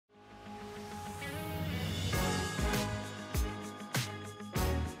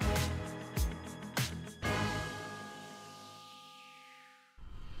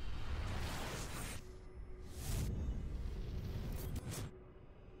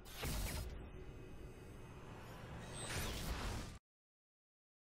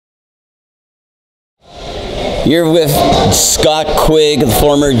You're with Scott Quigg, the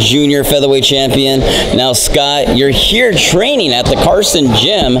former junior featherweight champion. Now, Scott, you're here training at the Carson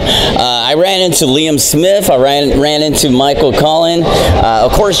Gym. I ran into Liam Smith. I ran into Michael Collin.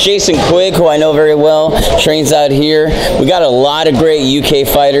 Of course, Jason Quigg, who I know very well, trains out here. We got a lot of great UK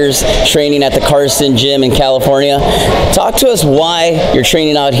fighters training at the Carson Gym in California. Talk to us why you're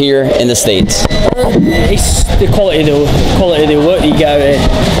training out here in the States. It's the quality of the work you get out of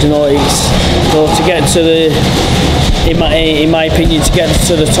it. You know, it's to get to the, in my opinion, to get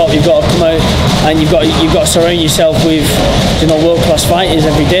to the top, you've got to come out and you've got to surround yourself with, you know, world-class fighters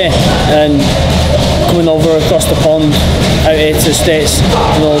every day. And coming over across the pond out here to the States,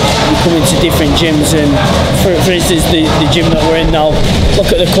 you know, you come into different gyms, and for instance, the gym that we're in now,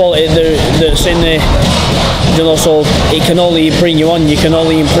 look at the quality that's in there. You know, so it can only bring you on, you can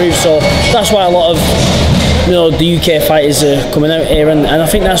only improve. So that's why a lot of, you know, the UK fighters are coming out here, and I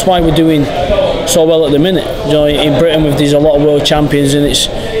think that's why we're doing so well at the minute. You know, in Britain, there's a lot of world champions, and it's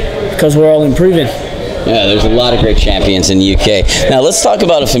because we're all improving. Yeah, there's a lot of great champions in the UK. Now let's talk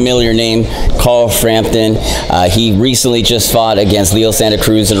about a familiar name, Carl Frampton. He recently just fought against Leo Santa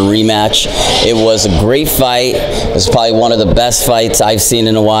Cruz in a rematch. It was a great fight. It was probably one of the best fights I've seen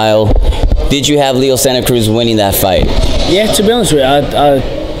in a while. Did you have Leo Santa Cruz winning that fight? Yeah, to be honest with you,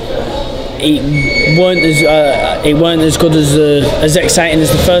 it weren't as good as exciting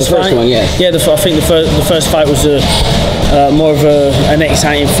as the first fight. The first one, yeah. Yeah, I think the first fight was more of an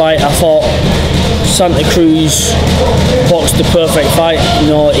exciting fight. I thought Santa Cruz boxed the perfect fight. You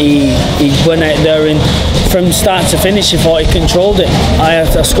know, he went out there and from start to finish, I thought he controlled it. I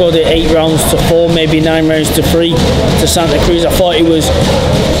scored it 8 rounds to 4, maybe 9 rounds to 3 to Santa Cruz. I thought he was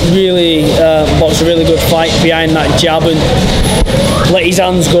really boxed a really good fight behind that jab and let his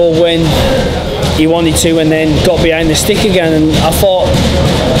hands go when he wanted to, and then got behind the stick again. And I thought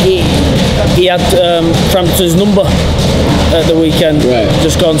he had Frampton's number at the weekend, right,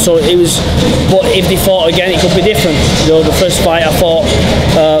 just gone. So it was, but if they fought again, it could be different. You know, the first fight I thought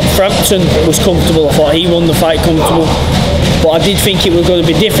Frampton was comfortable. I thought he won the fight comfortable. But I did think it was going to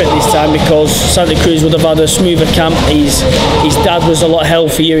be different this time because Santa Cruz would have had a smoother camp. His dad was a lot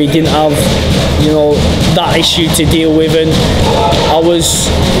healthier. He didn't have, you know, that issue to deal with, and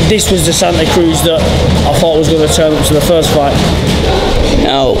this was the Santa Cruz that I thought was going to turn up to the first fight.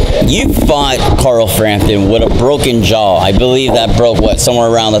 Now, you fought Carl Frampton with a broken jaw. I believe that broke, what, somewhere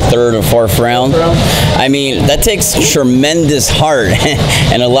around the 3rd or 4th round? I mean, that takes tremendous heart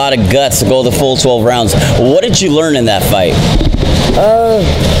and a lot of guts to go the full 12 rounds. What did you learn in that fight?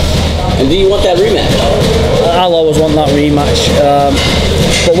 And do you want that rematch? I'll always want that rematch.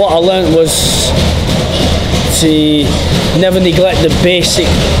 But what I learned was to never neglect the basic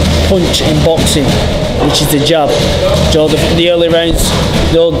punch in boxing, which is the jab. So the early rounds,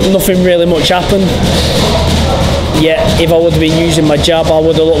 nothing really much happened. Yet, if I would have been using my jab, I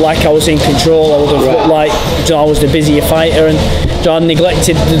would have looked like I was in control. I would have looked like I was the busier fighter, and I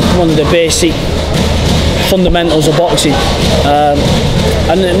neglected one of the basic fundamentals of boxing.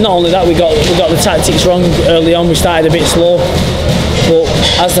 And not only that, we got the tactics wrong early on. We started a bit slow, but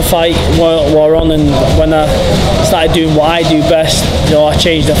as the fight wore on, and when I started doing what I do best, you know, I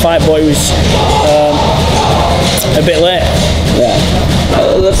changed the fight, but it was a bit late. Yeah.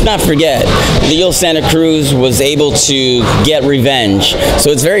 Let's not forget, Leo Santa Cruz was able to get revenge.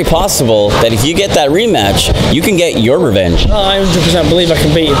 So it's very possible that if you get that rematch, you can get your revenge. I 100% believe I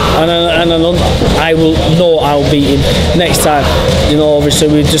can beat him, and I will know I'll beat him next time. You know, obviously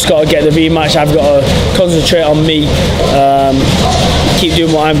we've just got to get the rematch. I've got to concentrate on me, keep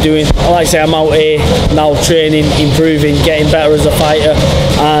doing what I'm doing. Like I say, I'm out here now training, improving, getting better as a fighter,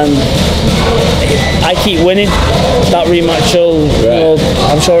 and I keep winning. That rematch will, you know,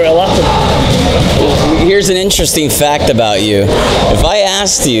 I'm sure it'll happen. Here's an interesting fact about you. If I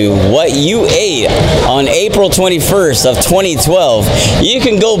asked you what you ate on April 21st of 2012, you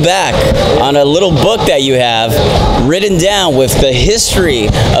can go back on a little book that you have written down with the history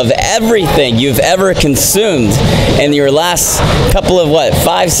of everything you've ever consumed in your last couple of, what,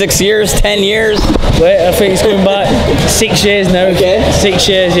 5, 6 years, 10 years? Wait, I think it's going back 6 years now. Okay. 6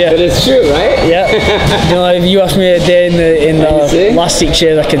 years, yeah. But it's true, right? Yeah. You know, if you ask me a day in the last 6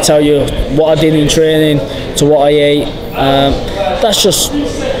 years, I can tell you what I did in training to what I ate. That's just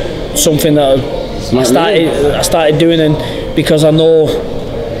something that I started doing, and because I know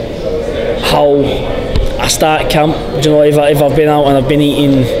how I start camp. You know, if I've been out and I've been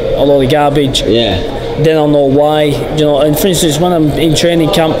eating a lot of garbage, then I'll know why. You know, and for instance, when I'm in training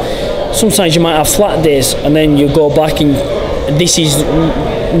camp, sometimes you might have flat days, and then you go back, and this is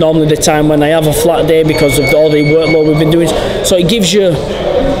normally the time when I have a flat day because of all the workload we've been doing. So it gives you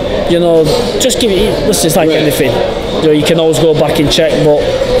You know, just give it. Listen, it's like anything. You know, you can always go back and check, but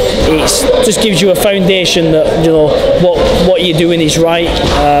it's just gives you a foundation that, you know, what you're doing is right.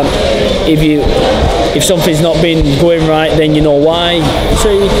 If something's not been going right, then you know why. So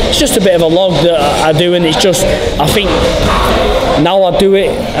it's just a bit of a log that I do, and it's just, I think now I do it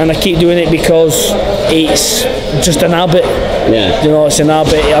and I keep doing it because it's just an habit. Yeah. You know, it's an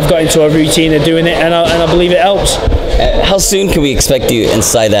habit. I've got into a routine of doing it, and I believe it helps. How soon can we expect you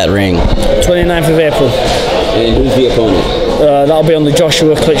inside that ring? 29th of April. And who's the opponent? That'll be on the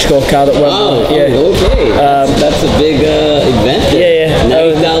Joshua Klitschko card at Wembley. Oh, yeah. Okay. That's a big event there. Yeah.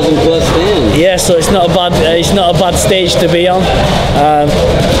 90,000 plus fans. Yeah, so it's not a bad stage to be on.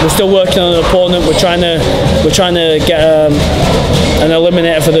 We're still working on an opponent. We're trying to get an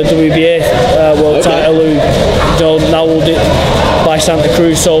eliminator for the WBA world title. Who, you know, now will do by Santa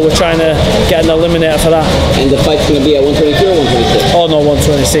Cruz. So we're trying to get an eliminator for that. And the fight's going to be at 122 or 126? Oh no,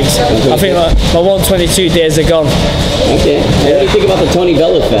 126. I think my 122 days are gone. Okay. What do you think about the Tony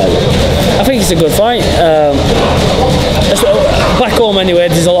Bellic fight? I think it's a good fight. Back home anyway,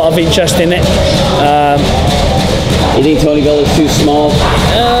 there's a lot of interest in it. You think Tony Bellic's too small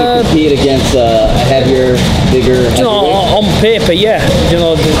to compete against a heavier, bigger? You know, on paper, yeah. You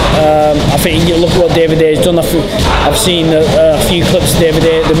know, I think you look at what David Hay's done. I've seen a few clips of David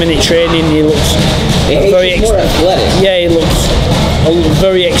Hay at the minute training. He looks very more athletic. Yeah, he looks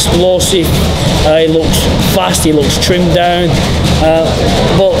very explosive. He looks fast. He looks trimmed down.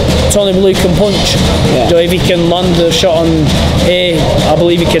 But Tony Bellew can punch. Yeah. So if he can land a shot on A, I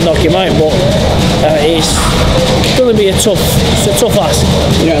believe he can knock him out. But it's going to be a tough ask.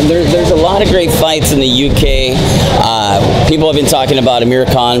 You know, there's a lot of great fights in the UK. People have been talking about Amir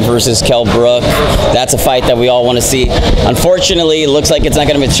Khan versus Kell Brook. That's a fight that we all want to see. Unfortunately, it looks like it's not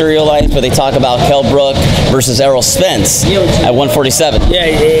going to materialize, but they talk about Kell Brook versus Errol Spence at 147.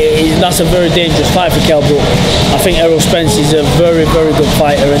 Yeah, that's a very dangerous fight for Kell Brook. I think Errol Spence is a very, very good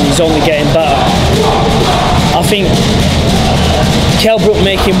fighter, and he's only getting better. I think Kell Brook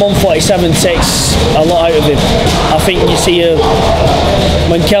making 147 takes a lot out of him. I think you see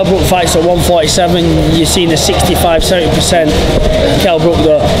when Kell Brook fights at 147, you're seeing a 65-70% Kell Brook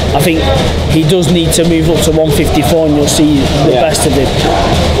though. I think he does need to move up to 154 and you'll see the best of him.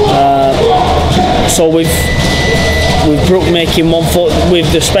 So with Brook making with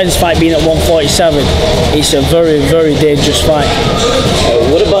the Spence fight being at 147, it's a very, very dangerous fight.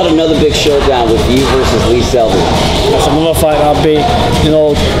 What about another big showdown with you versus Lee Selby? That's another fight that'd be, you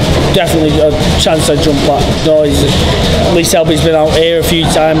know, definitely a chance to jump back. No, Lee Selby's been out here a few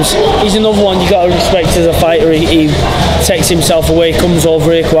times. He's another one you got to respect as a fighter. He takes himself away, comes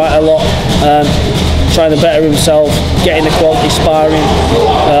over here quite a lot, trying to better himself, getting the quality sparring.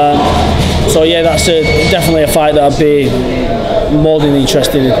 So yeah, that's definitely a fight that I'd be more than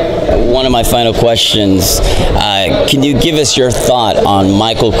interested in. One of my final questions, can you give us your thought on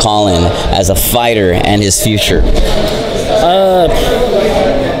Michael Collin as a fighter and his future?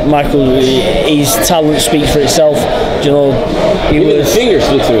 Michael, his talent speaks for itself. You know, the finger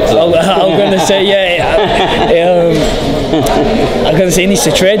speaks for itself. I'm going to say, I'm going to say he needs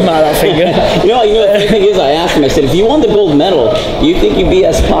to trademark that finger. You know, the thing is, I asked him, I said, if you won the gold medal, you think you'd be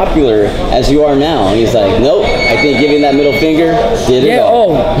as popular as you are now? And he's like, nope, I think giving that middle finger did it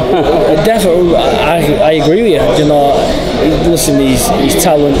all. Definitely, I agree with you. You know, listen, his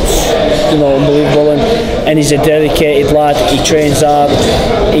talent's, you know, unbelievable, and he's a dedicated lad. He trains hard.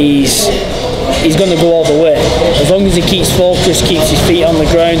 He's going to go all the way. As long as he keeps focused, keeps his feet on the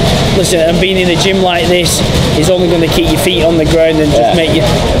ground. Listen, and being in a gym like this is only going to keep your feet on the ground and just make you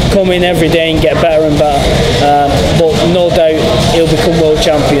come in every day and get better and better. But no doubt he'll become world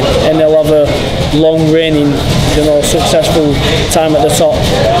champion and he'll have a long reigning, you know, successful time at the top.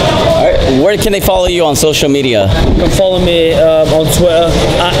 All right. Where can they follow you on social media? You can follow me on Twitter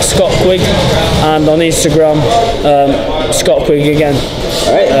at Scott Quigg and on Instagram Scott Quigg again.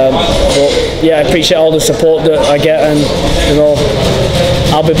 All right. But yeah, I appreciate all the support that I get, and you know,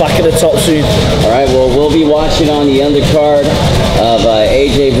 I'll be back at the top soon. All right. Well, we'll be watching on the undercard of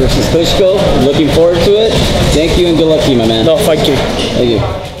AJ versus Klitschko. Looking forward to it. Thank you and good luck to you, my man. No, thank you. Thank you.